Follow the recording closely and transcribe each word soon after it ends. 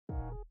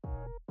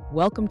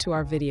Welcome to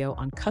our video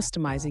on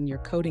customizing your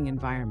coding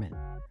environment.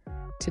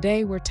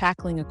 Today, we're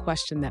tackling a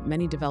question that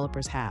many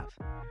developers have.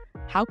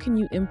 How can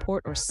you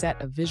import or set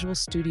a Visual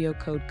Studio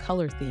Code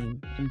color theme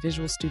in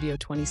Visual Studio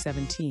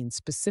 2017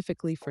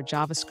 specifically for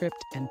JavaScript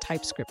and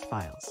TypeScript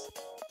files?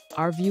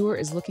 Our viewer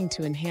is looking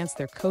to enhance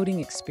their coding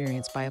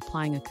experience by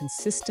applying a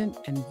consistent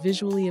and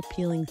visually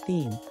appealing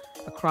theme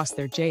across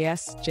their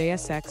JS,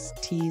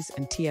 JSX, Ts,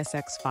 and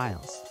TSX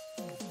files.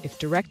 If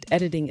direct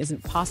editing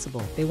isn't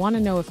possible, they want to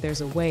know if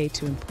there's a way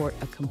to import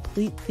a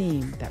complete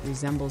theme that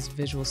resembles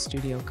Visual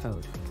Studio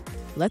Code.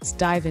 Let's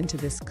dive into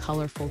this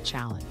colorful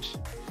challenge.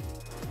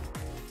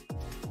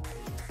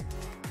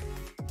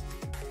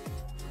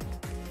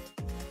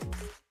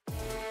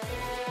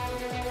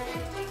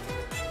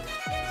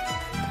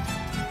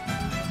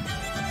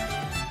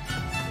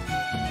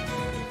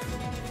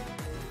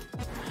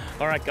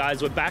 All right,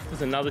 guys, we're back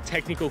with another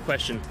technical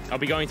question. I'll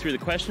be going through the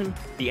question,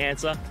 the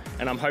answer,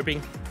 and I'm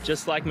hoping,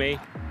 just like me,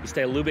 you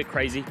stay a little bit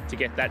crazy to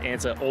get that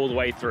answer all the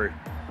way through.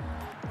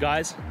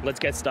 Guys, let's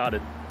get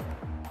started.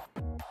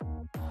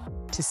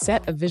 To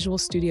set a Visual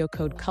Studio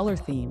Code color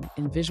theme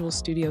in Visual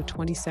Studio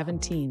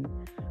 2017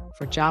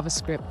 for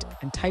JavaScript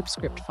and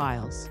TypeScript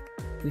files,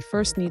 we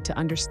first need to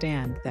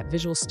understand that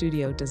Visual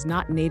Studio does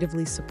not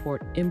natively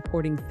support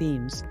importing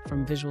themes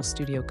from Visual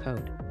Studio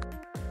Code.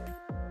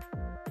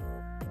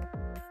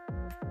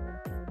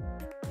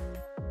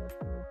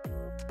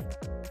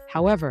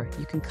 However,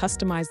 you can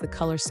customize the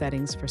color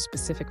settings for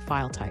specific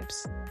file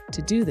types.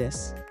 To do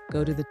this,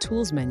 go to the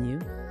Tools menu,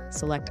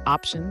 select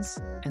Options,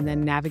 and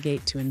then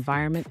navigate to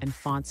Environment and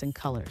Fonts and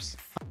Colors.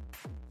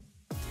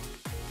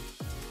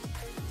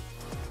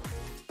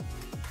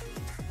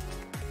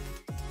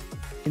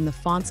 In the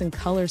Fonts and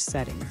Colors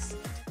settings,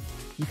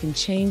 you can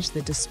change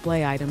the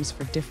display items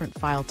for different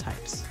file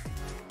types.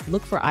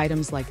 Look for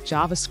items like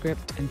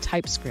JavaScript and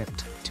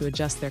TypeScript to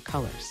adjust their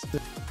colors.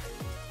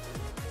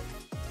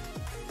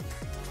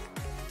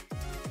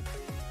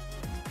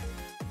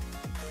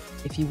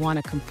 If you want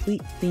a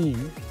complete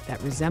theme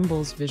that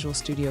resembles Visual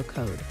Studio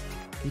Code,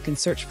 you can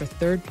search for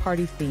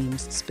third-party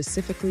themes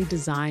specifically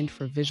designed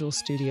for Visual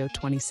Studio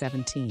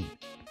 2017.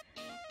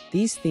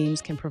 These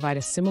themes can provide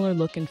a similar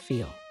look and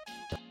feel.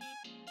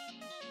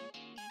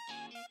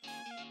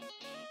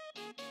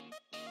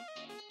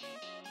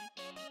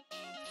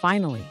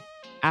 Finally,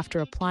 after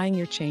applying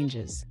your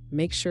changes,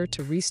 make sure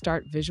to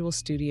restart Visual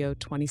Studio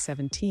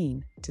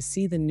 2017 to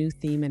see the new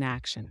theme in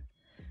action.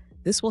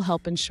 This will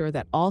help ensure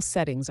that all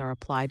settings are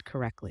applied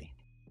correctly.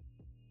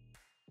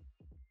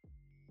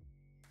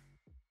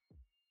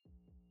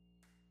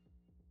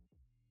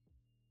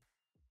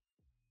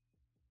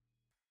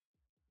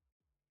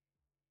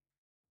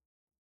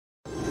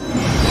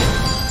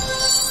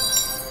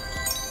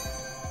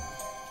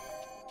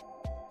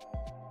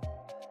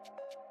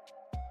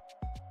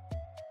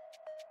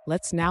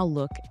 Let's now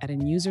look at a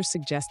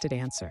user-suggested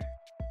answer.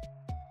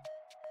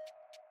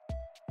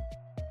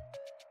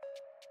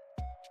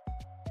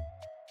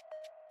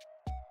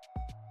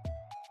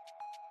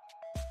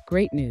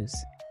 Great news!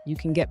 You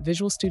can get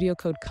Visual Studio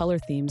Code color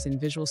themes in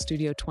Visual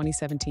Studio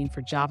 2017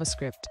 for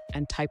JavaScript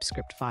and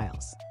TypeScript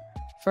files.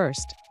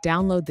 First,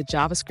 download the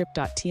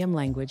javascript.tm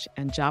language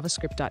and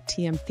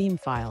javascript.tm theme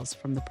files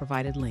from the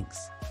provided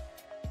links.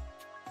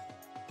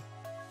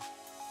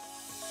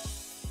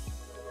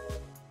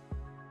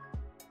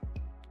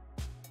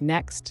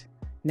 Next,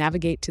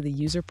 navigate to the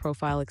User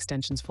Profile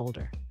Extensions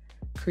folder.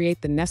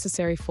 Create the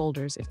necessary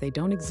folders if they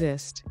don't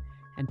exist,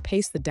 and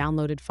paste the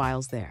downloaded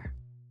files there.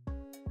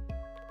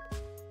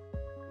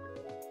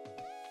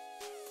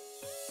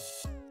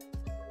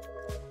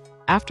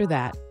 After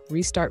that,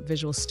 restart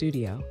Visual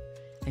Studio,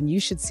 and you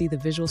should see the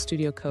Visual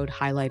Studio Code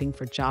highlighting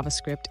for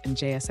JavaScript and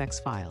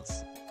JSX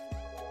files.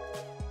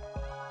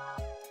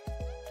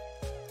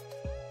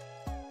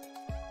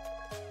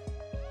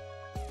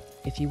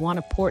 If you want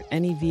to port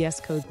any VS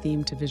Code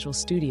theme to Visual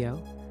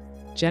Studio,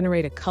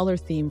 generate a color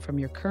theme from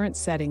your current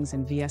settings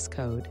in VS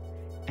Code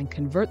and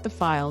convert the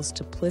files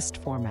to PLIST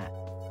format.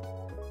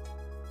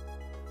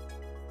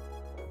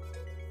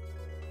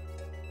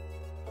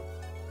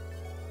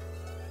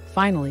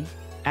 Finally,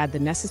 add the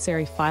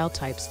necessary file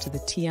types to the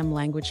TM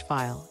language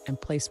file and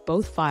place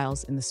both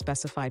files in the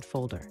specified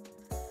folder.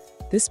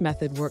 This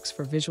method works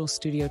for Visual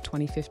Studio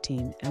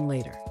 2015 and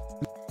later.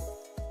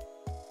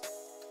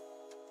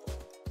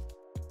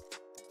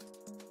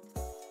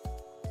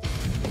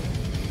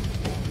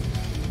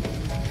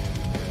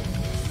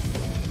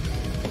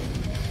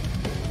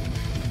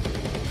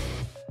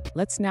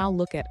 Let's now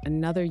look at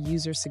another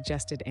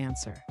user-suggested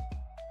answer.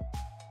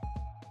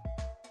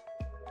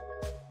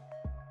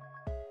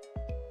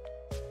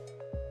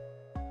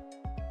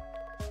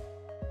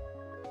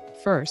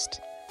 First,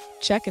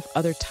 check if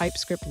other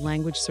TypeScript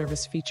language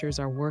service features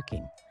are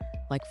working,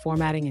 like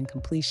formatting and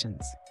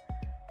completions.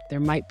 There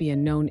might be a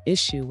known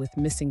issue with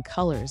missing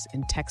colors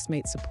in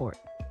TextMate support.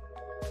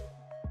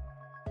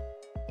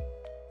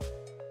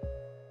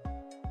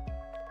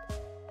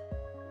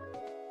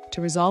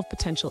 To resolve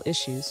potential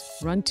issues,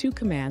 run two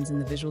commands in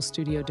the Visual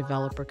Studio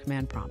Developer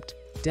command prompt.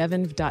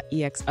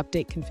 devenv.ex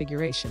update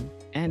configuration,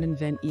 and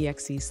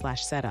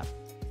invent.exe/setup.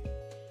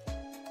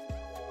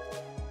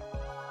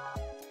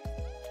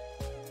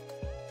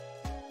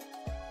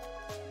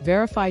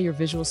 Verify your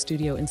Visual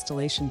Studio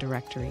installation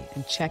directory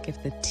and check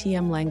if the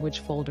TM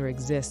language folder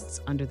exists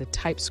under the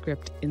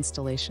TypeScript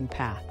installation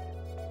path.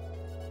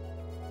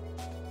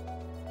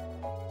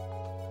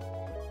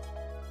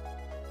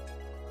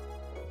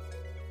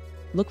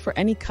 Look for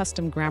any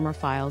custom grammar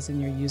files in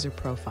your user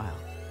profile,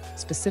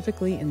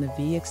 specifically in the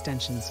V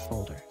extensions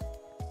folder.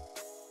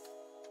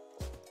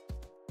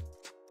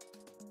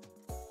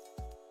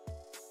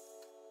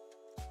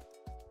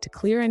 To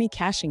clear any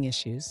caching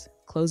issues,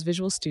 close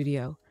Visual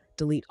Studio,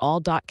 delete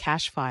all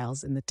 .cache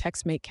files in the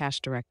TextMate cache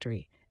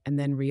directory, and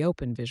then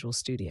reopen Visual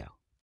Studio.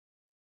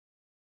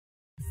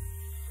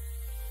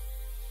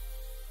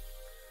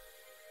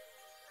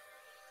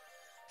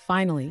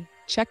 Finally,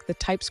 check the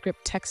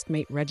TypeScript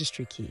TextMate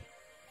registry key.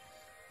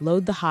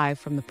 Load the Hive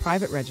from the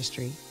private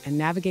registry and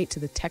navigate to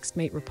the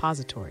TextMate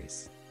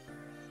repositories.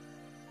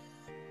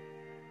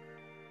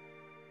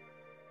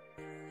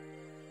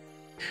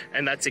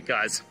 And that's it,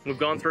 guys. We've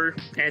gone through,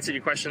 answered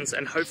your questions,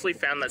 and hopefully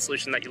found that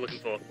solution that you're looking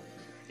for.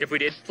 If we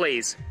did,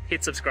 please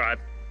hit subscribe.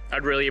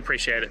 I'd really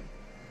appreciate it.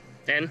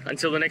 And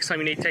until the next time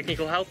you need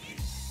technical help,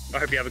 I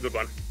hope you have a good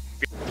one.